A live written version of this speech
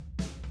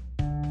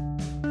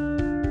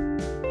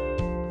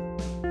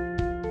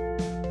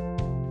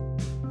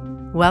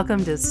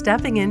Welcome to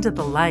Stepping into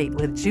the Light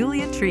with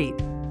Julia Treat,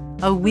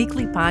 a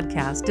weekly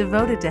podcast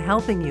devoted to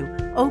helping you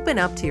open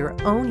up to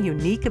your own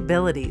unique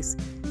abilities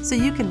so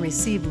you can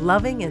receive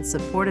loving and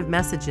supportive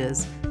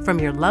messages from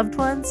your loved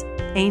ones,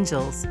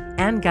 angels,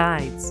 and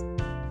guides.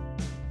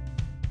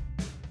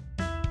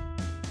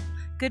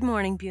 Good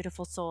morning,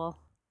 beautiful soul.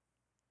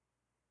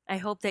 I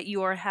hope that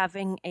you are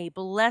having a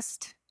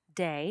blessed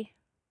day,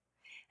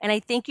 and I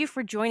thank you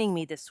for joining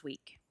me this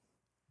week.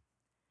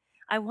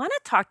 I want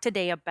to talk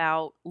today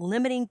about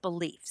limiting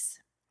beliefs.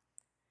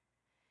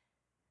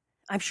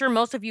 I'm sure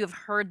most of you have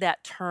heard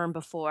that term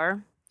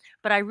before,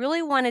 but I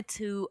really wanted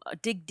to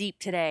dig deep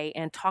today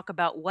and talk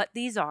about what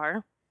these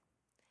are,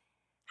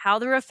 how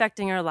they're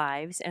affecting our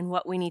lives, and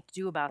what we need to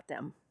do about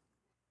them.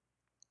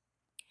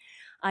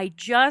 I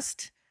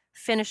just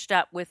finished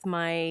up with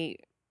my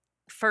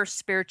first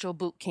spiritual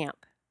boot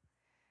camp.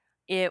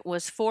 It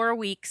was 4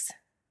 weeks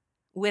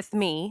with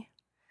me.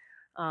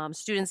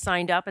 Students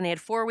signed up and they had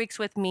 4 weeks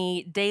with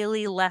me,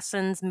 daily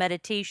lessons,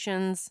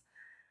 meditations,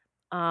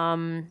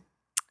 channeled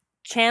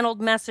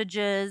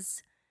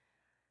messages.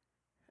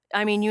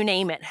 I mean, you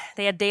name it.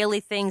 They had daily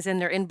things in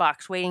their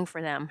inbox waiting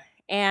for them.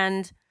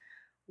 And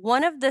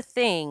one of the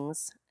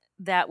things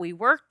that we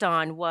worked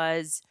on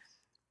was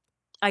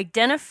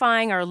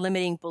identifying our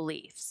limiting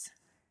beliefs.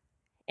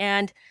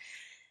 And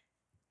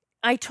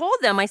I told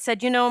them, I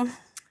said,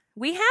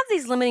 we have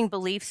these limiting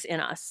beliefs in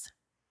us,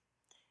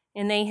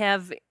 and they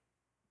have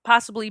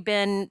possibly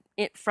been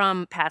it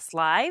from past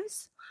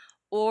lives,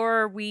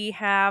 or we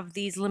have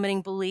these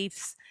limiting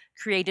beliefs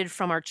created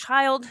from our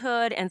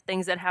childhood and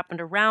things that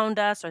happened around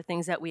us or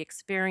things that we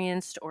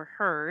experienced or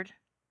heard,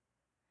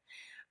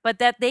 but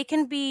that they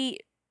can be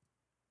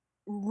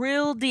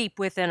real deep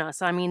within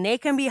us. I mean, they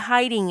can be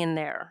hiding in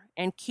there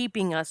and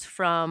keeping us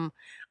from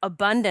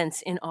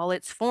abundance in all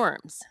its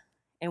forms.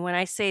 And when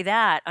I say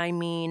that, I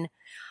mean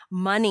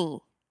money,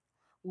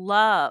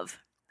 love,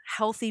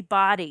 healthy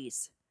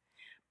bodies,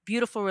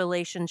 beautiful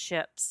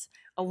relationships,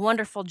 a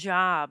wonderful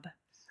job,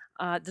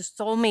 the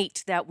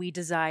soulmate that we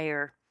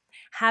desire,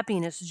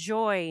 happiness,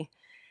 joy.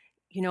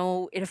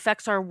 It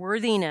affects our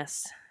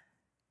worthiness.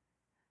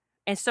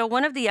 And so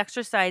one of the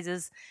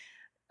exercises,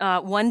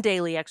 one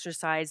daily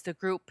exercise, the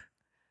group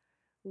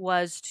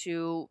was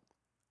to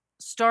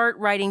start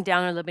writing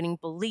down our limiting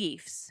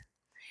beliefs.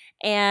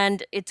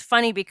 And it's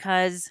funny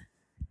because,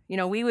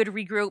 we would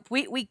regroup.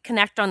 We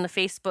connect on the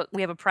Facebook.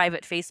 We have a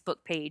private Facebook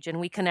page, and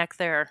we connect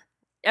there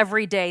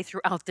every day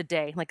throughout the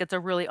day. Like, it's a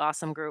really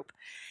awesome group.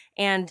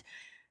 And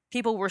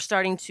people were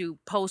starting to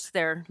post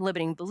their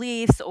limiting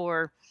beliefs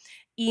or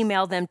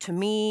email them to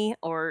me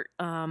or,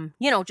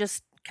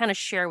 just kind of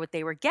share what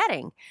they were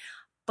getting.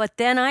 But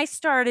then I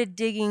started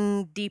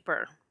digging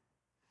deeper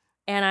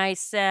and I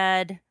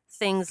said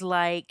things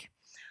like,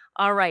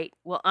 all right,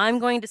 well, I'm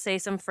going to say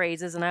some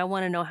phrases and I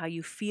want to know how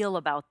you feel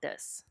about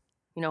this,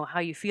 how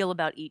you feel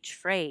about each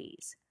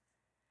phrase.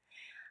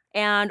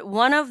 And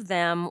one of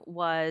them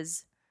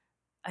was,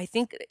 I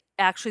think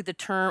actually the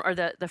term or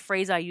the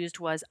phrase I used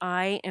was,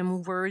 I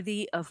am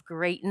worthy of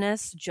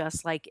greatness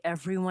just like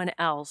everyone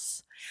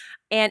else.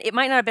 And it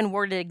might not have been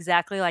worded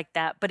exactly like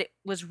that, but it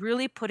was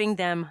really putting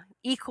them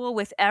equal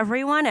with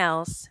everyone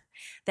else,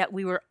 that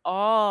we were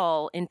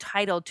all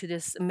entitled to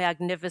this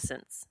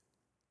magnificence.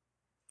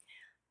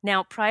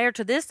 Now, prior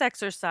to this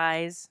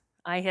exercise,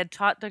 I had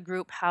taught the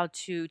group how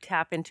to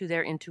tap into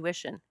their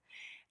intuition.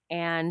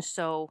 And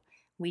so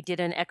we did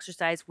an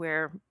exercise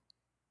where,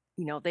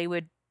 they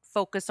would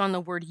focus on the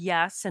word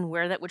yes and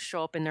where that would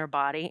show up in their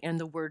body, and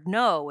the word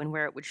no and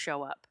where it would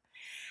show up.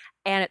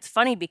 And it's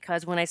funny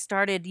because when I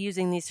started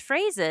using these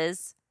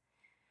phrases,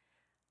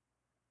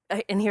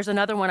 and here's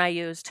another one I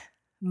used,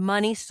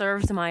 money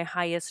serves my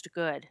highest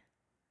good.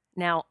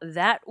 Now,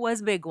 that was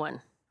a big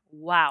one.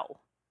 Wow.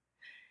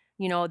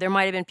 There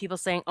might have been people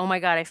saying, oh my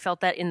God, I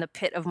felt that in the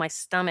pit of my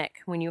stomach.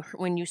 When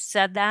you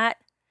said that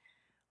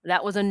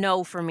was a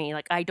no for me.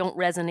 Like, I don't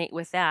resonate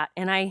with that.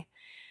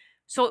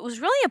 So it was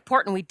really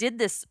important. We did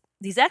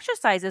these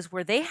exercises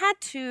where they had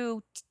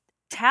to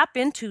tap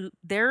into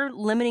their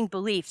limiting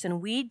beliefs,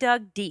 and we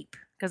dug deep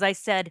because I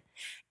said,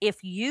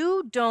 if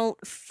you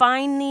don't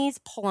find these,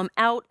 pull them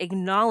out,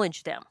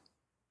 acknowledge them,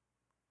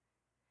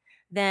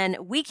 then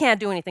we can't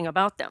do anything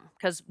about them,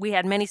 because we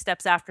had many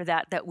steps after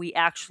that we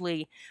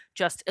actually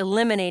just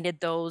eliminated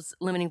those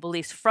limiting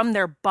beliefs from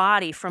their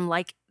body, from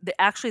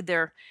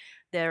their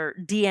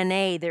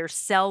DNA, their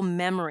cell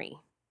memory,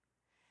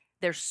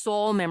 their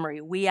soul memory.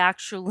 We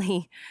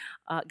actually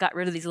got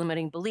rid of these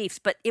limiting beliefs,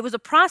 but it was a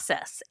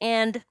process.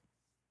 And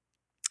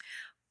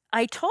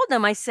I told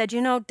them, I said,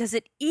 does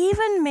it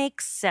even make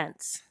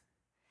sense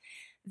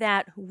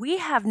that we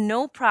have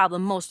no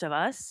problem, most of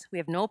us, we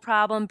have no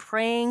problem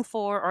praying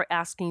for or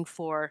asking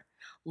for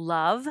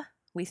love?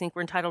 We think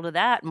we're entitled to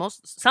that.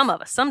 Some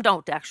of us, some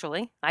don't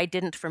actually. I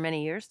didn't for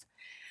many years.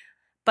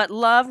 But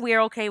love, we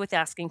are okay with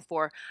asking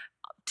for.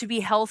 To be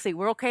healthy,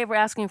 we're okay with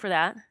asking for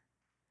that.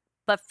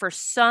 But for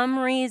some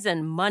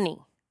reason, money,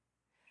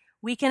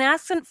 we can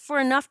ask for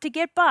enough to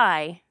get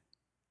by,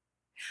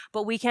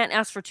 But we can't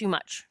ask for too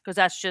much because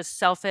that's just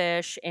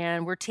selfish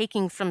and we're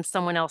taking from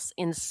someone else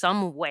in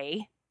some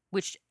way,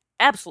 which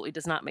absolutely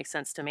does not make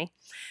sense to me.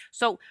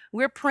 So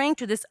we're praying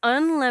to this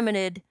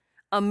unlimited,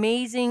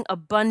 amazing,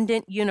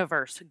 abundant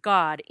universe,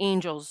 God,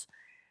 angels,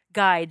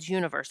 guides,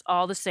 universe,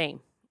 all the same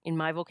in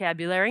my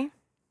vocabulary.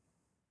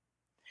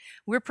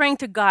 We're praying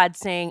to God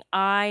saying,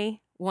 I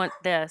want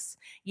this.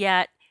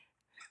 Yet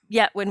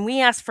when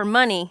we ask for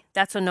money,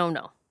 that's a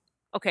no-no.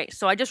 Okay,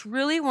 so I just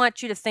really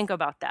want you to think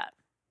about that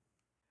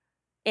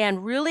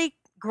and really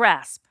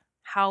grasp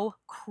how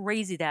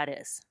crazy that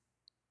is.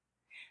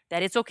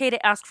 That it's okay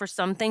to ask for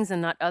some things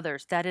and not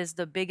others. That is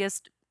the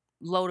biggest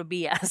load of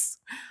BS.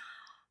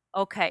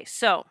 Okay,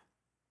 so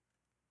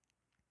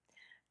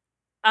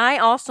I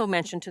also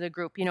mentioned to the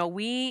group,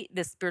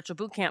 this spiritual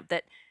boot camp,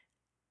 that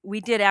we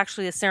did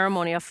actually a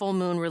ceremony, a full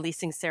moon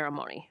releasing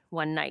ceremony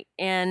one night.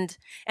 And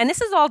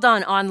this is all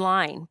done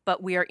online,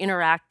 but we are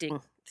interacting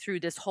through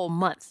this whole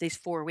month, these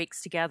 4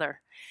 weeks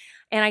together.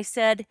 And I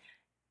said,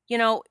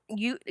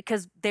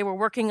 because they were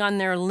working on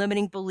their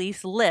limiting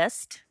beliefs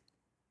list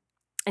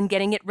and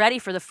getting it ready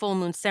for the full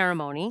moon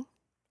ceremony.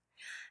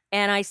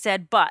 And I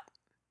said, but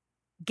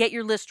get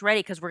your list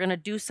ready because we're going to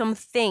do some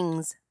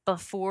things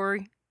before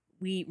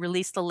we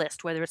release the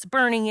list, whether it's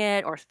burning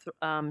it or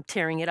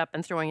tearing it up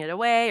and throwing it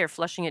away or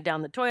flushing it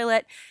down the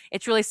toilet.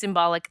 It's really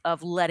symbolic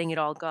of letting it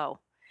all go.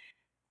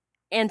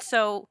 And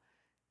so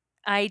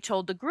I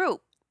told the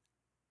group,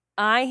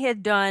 I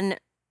had done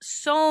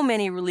so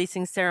many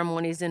releasing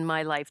ceremonies in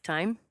my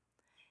lifetime,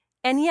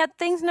 and yet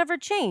things never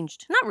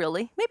changed. Not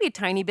really, maybe a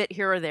tiny bit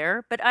here or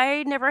there, but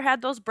I never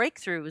had those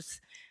breakthroughs.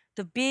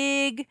 The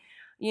big,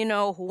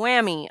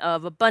 whammy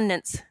of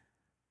abundance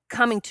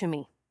coming to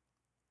me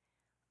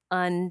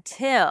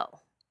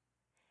until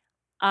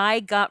I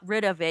got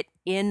rid of it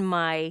in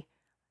my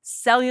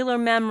cellular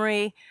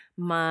memory,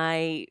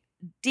 my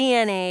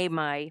DNA,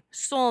 my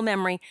soul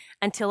memory,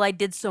 until I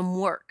did some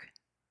work.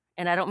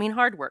 And I don't mean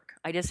hard work.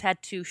 I just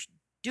had to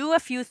do a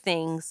few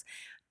things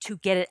to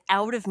get it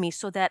out of me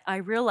so that I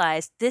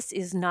realized this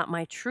is not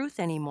my truth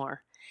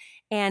anymore.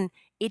 And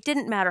it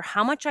didn't matter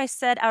how much I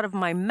said out of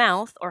my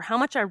mouth or how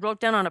much I wrote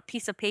down on a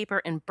piece of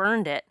paper and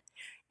burned it.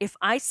 If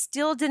I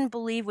still didn't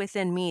believe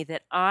within me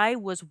that I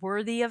was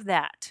worthy of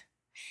that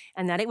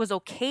and that it was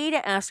okay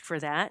to ask for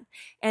that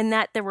and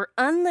that there were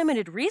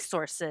unlimited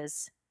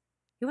resources,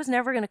 it was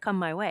never going to come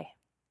my way.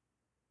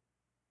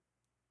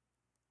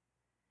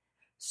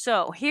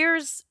 So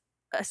here's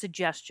a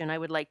suggestion I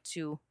would like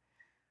to,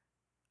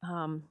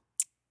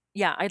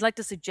 I'd like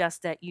to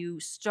suggest that you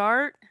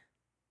start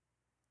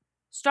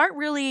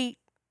really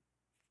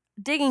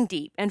digging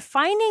deep and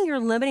finding your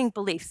limiting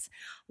beliefs.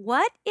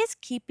 What is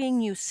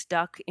keeping you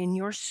stuck in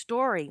your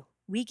story?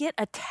 We get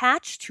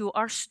attached to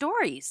our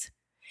stories.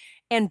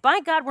 And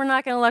by God, we're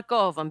not going to let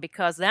go of them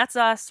because that's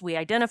us. We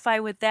identify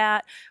with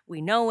that.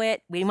 We know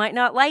it. We might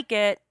not like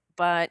it,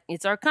 but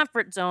it's our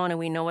comfort zone and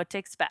we know what to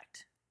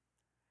expect.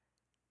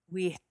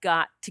 We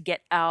got to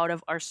get out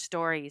of our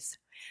stories.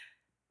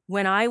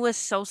 When I was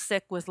so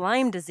sick with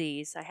Lyme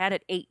disease, I had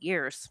it 8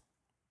 years.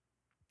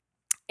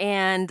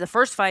 And the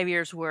first 5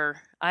 years were,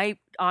 I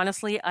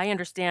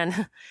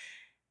understand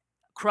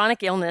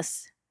chronic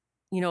illness,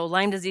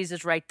 Lyme disease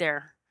is right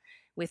there.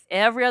 With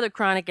every other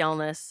chronic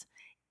illness,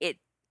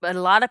 but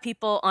a lot of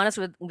people,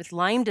 honestly, with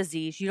Lyme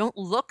disease, you don't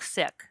look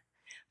sick,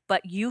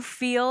 but you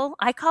feel,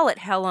 I call it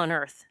hell on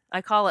earth.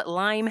 I call it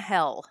Lyme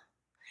hell.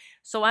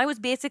 So I was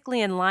basically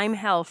in Lyme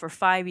hell for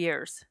 5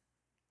 years.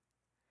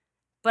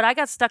 But I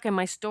got stuck in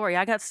my story.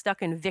 I got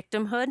stuck in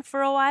victimhood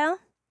for a while.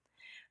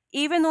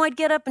 Even though I'd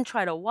get up and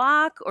try to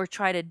walk or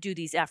try to do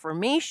these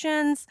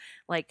affirmations,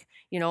 like,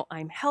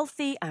 I'm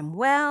healthy, I'm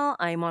well,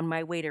 I'm on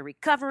my way to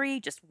recovery,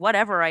 just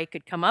whatever I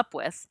could come up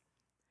with.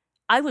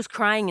 I was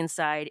crying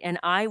inside and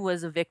I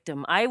was a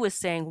victim. I was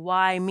saying,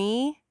 why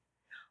me?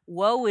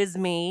 Woe is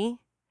me.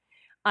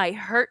 I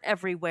hurt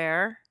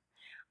everywhere.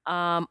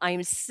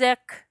 I'm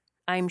sick.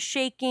 I'm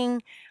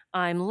shaking.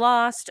 I'm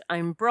lost.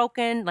 I'm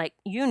broken. Like,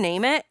 you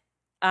name it.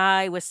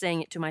 I was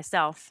saying it to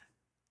myself.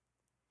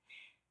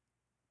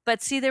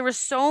 But see, there was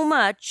so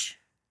much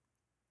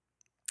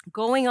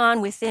going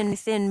on within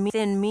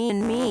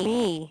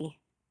me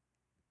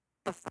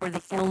before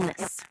the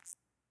illness.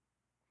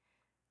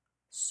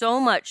 So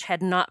much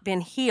had not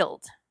been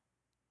healed.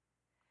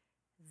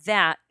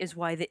 That is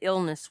why the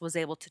illness was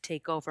able to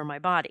take over my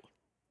body.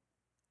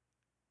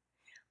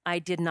 I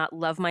did not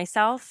love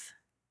myself.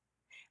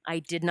 I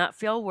did not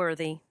feel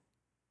worthy.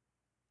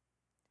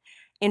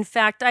 In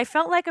fact, I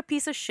felt like a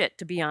piece of shit,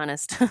 to be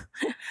honest.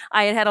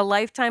 I had had a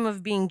lifetime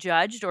of being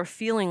judged or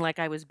feeling like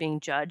I was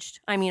being judged.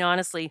 I mean,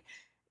 honestly,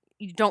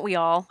 don't we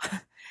all?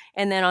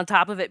 And then on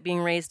top of it, being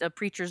raised a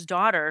preacher's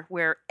daughter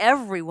where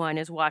everyone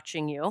is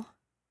watching you.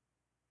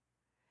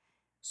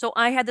 So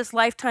I had this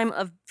lifetime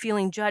of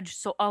feeling judged,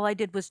 so all I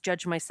did was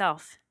judge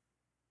myself.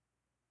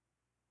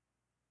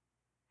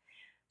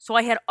 So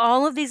I had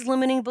all of these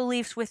limiting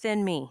beliefs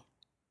within me.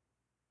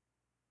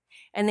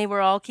 And they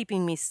were all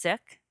keeping me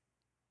sick.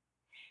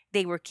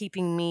 They were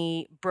keeping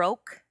me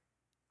broke.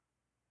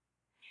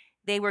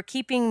 They were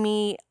keeping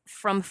me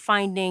from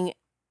finding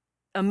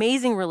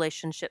amazing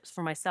relationships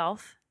for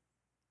myself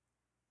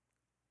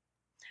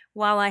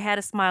while I had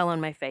a smile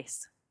on my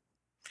face.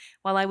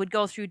 While I would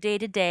go through day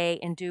to day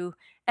and do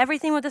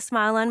everything with a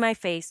smile on my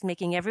face,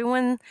 making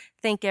everyone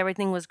think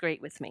everything was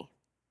great with me.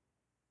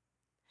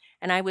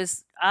 And I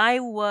was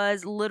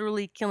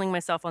literally killing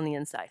myself on the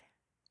inside.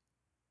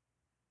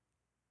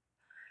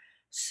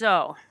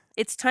 So,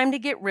 it's time to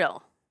get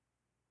real.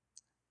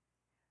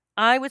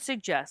 I would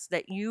suggest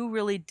that you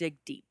really dig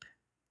deep.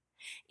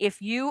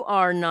 If you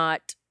are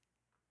not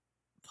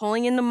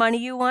pulling in the money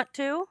you want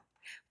to,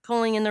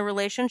 pulling in the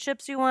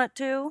relationships you want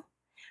to,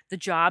 the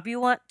job you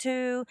want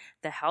to,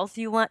 the health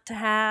you want to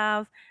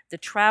have, the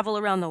travel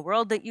around the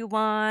world that you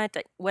want,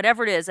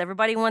 whatever it is,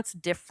 everybody wants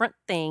different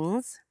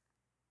things.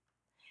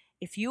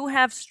 If you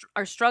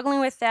are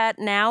struggling with that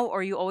now,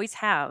 or you always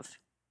have,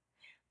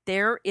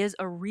 there is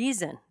a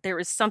reason. There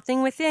is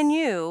something within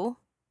you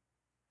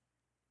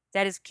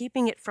that is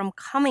keeping it from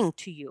coming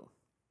to you.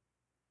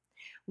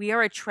 We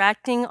are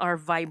attracting our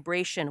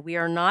vibration. We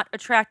are not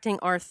attracting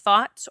our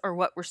thoughts or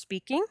what we're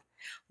speaking.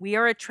 We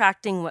are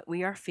attracting what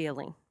we are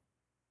feeling.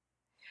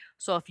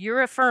 So if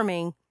you're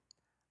affirming,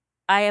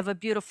 I have a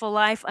beautiful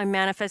life, I'm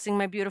manifesting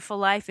my beautiful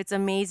life, it's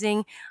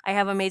amazing, I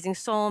have an amazing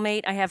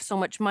soulmate, I have so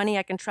much money,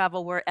 I can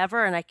travel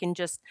wherever, and I can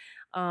just,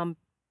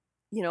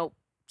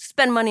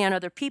 spend money on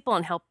other people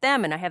and help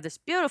them, and I have this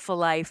beautiful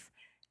life,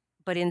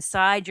 but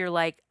inside you're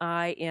like,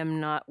 I am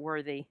not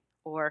worthy,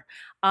 or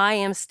I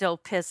am still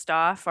pissed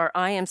off, or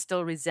I am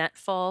still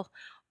resentful,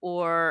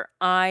 or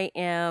I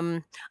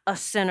am a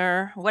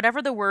sinner,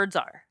 whatever the words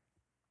are.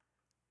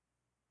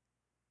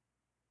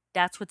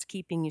 That's what's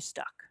keeping you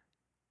stuck.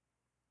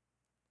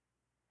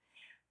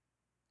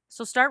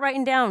 So start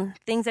writing down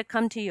things that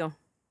come to you.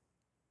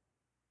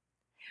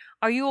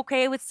 Are you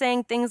okay with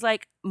saying things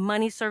like,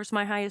 money serves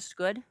my highest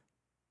good?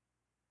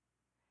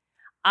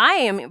 I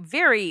am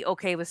very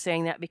okay with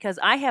saying that because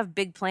I have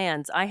big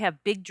plans. I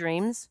have big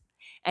dreams,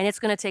 and it's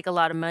going to take a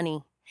lot of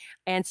money.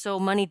 And so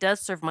money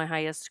does serve my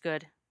highest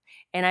good.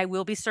 And I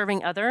will be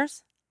serving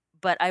others,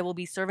 but I will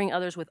be serving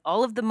others with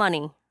all of the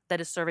money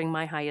that is serving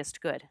my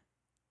highest good.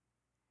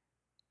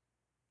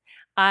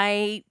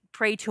 I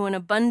pray to an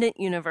abundant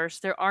universe.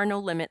 There are no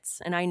limits,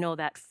 and I know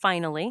that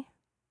finally.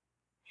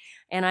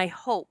 And I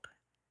hope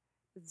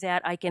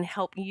that I can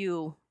help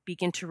you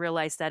begin to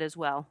realize that as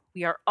well.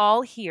 We are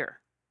all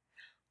here,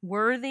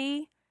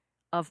 worthy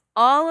of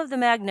all of the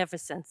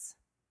magnificence.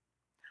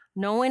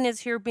 No one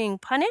is here being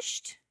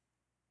punished.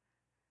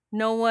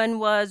 No one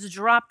was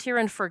dropped here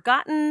and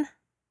forgotten.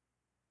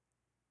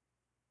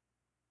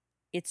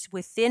 It's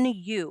within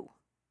you.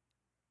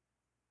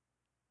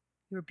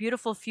 Your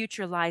beautiful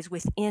future lies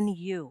within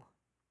you.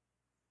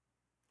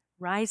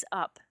 Rise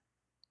up.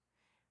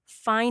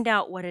 Find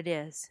out what it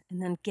is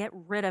and then get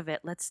rid of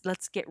it. Let's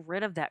get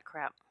rid of that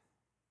crap.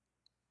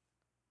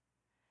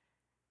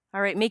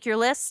 All right, make your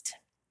list.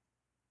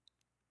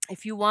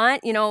 If you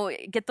want,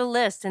 get the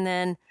list and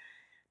then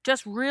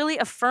just really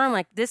affirm,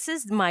 like, this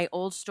is my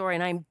old story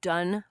and I'm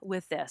done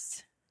with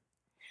this.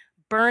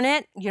 Burn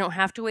it. You don't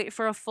have to wait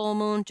for a full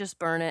moon. Just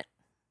burn it.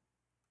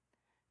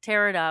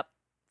 Tear it up.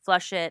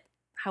 Flush it.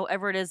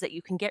 However it is that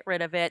you can get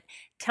rid of it.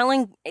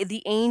 Telling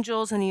the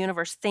angels and the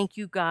universe, thank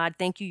you, God.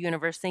 Thank you,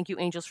 universe. Thank you,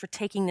 angels, for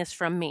taking this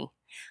from me.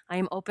 I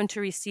am open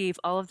to receive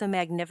all of the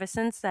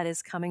magnificence that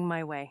is coming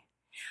my way.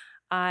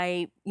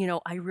 I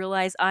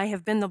realize I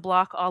have been the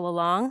block all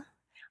along.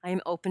 I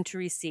am open to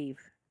receive.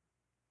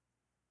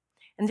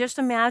 And just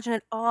imagine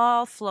it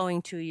all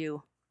flowing to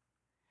you.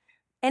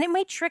 And it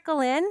may trickle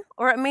in,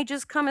 or it may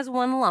just come as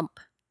one lump.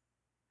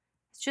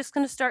 It's just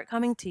going to start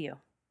coming to you.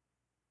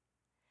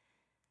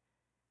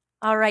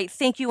 All right.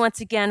 Thank you once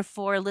again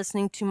for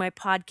listening to my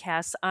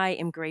podcast. I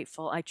am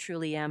grateful. I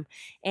truly am.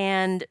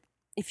 And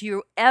if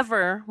you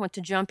ever want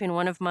to jump in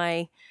one of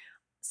my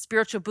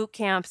spiritual boot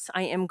camps,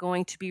 I am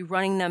going to be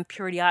running them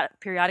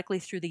periodically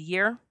through the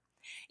year.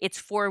 It's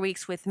 4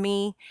 weeks with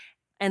me.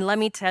 And let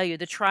me tell you,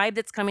 the tribe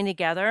that's coming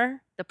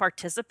together, the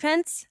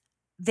participants,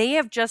 they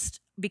have just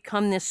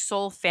become this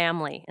soul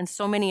family. And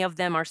so many of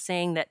them are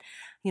saying that,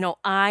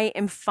 I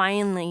am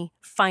finally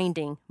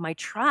finding my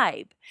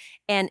tribe.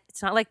 And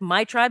it's not like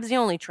my tribe's the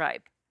only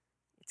tribe.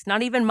 It's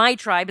not even my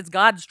tribe, it's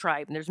God's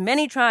tribe. And there's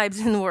many tribes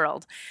in the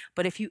world.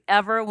 But if you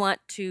ever want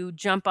to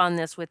jump on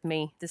this with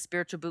me, the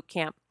spiritual boot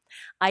camp,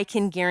 I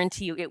can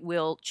guarantee you it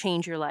will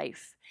change your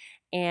life.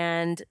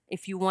 And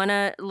if you want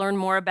to learn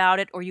more about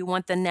it, or you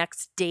want the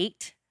next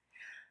date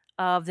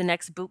of the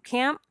next boot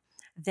camp,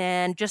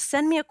 then just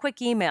send me a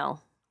quick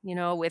email,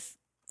 with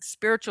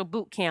spiritual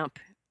boot camp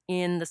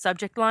in the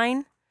subject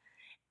line,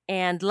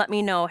 and let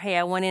me know, hey,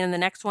 I want in the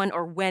next one,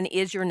 or when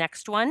is your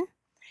next one?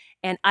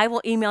 And I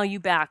will email you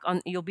back.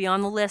 You'll be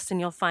on the list and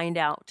you'll find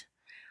out.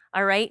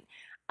 All right.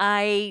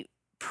 I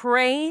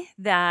pray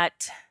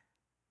that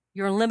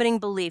your limiting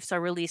beliefs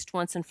are released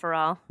once and for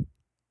all.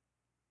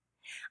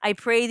 I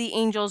pray the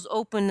angels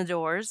open the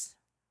doors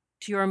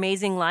to your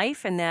amazing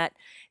life and that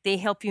they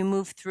help you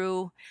move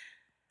through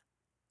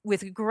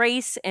with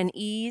grace and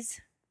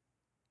ease.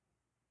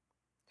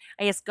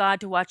 I ask God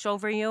to watch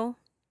over you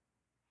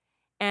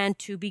and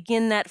to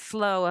begin that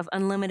flow of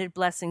unlimited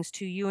blessings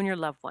to you and your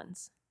loved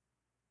ones.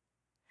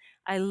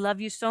 I love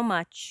you so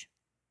much.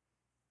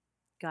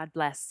 God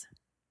bless.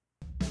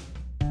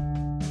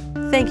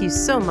 Thank you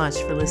so much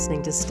for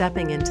listening to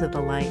Stepping into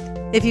the Light.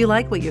 If you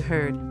like what you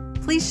heard,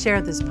 please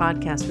share this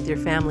podcast with your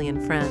family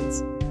and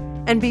friends.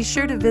 And be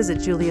sure to visit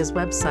Julia's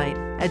website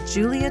at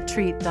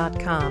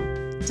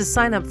juliatreat.com to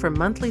sign up for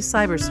monthly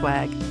cyber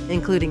swag,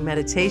 including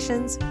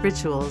meditations,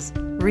 rituals,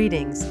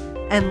 readings,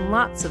 and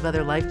lots of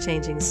other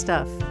life-changing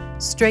stuff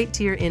straight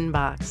to your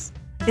inbox.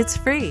 It's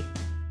free.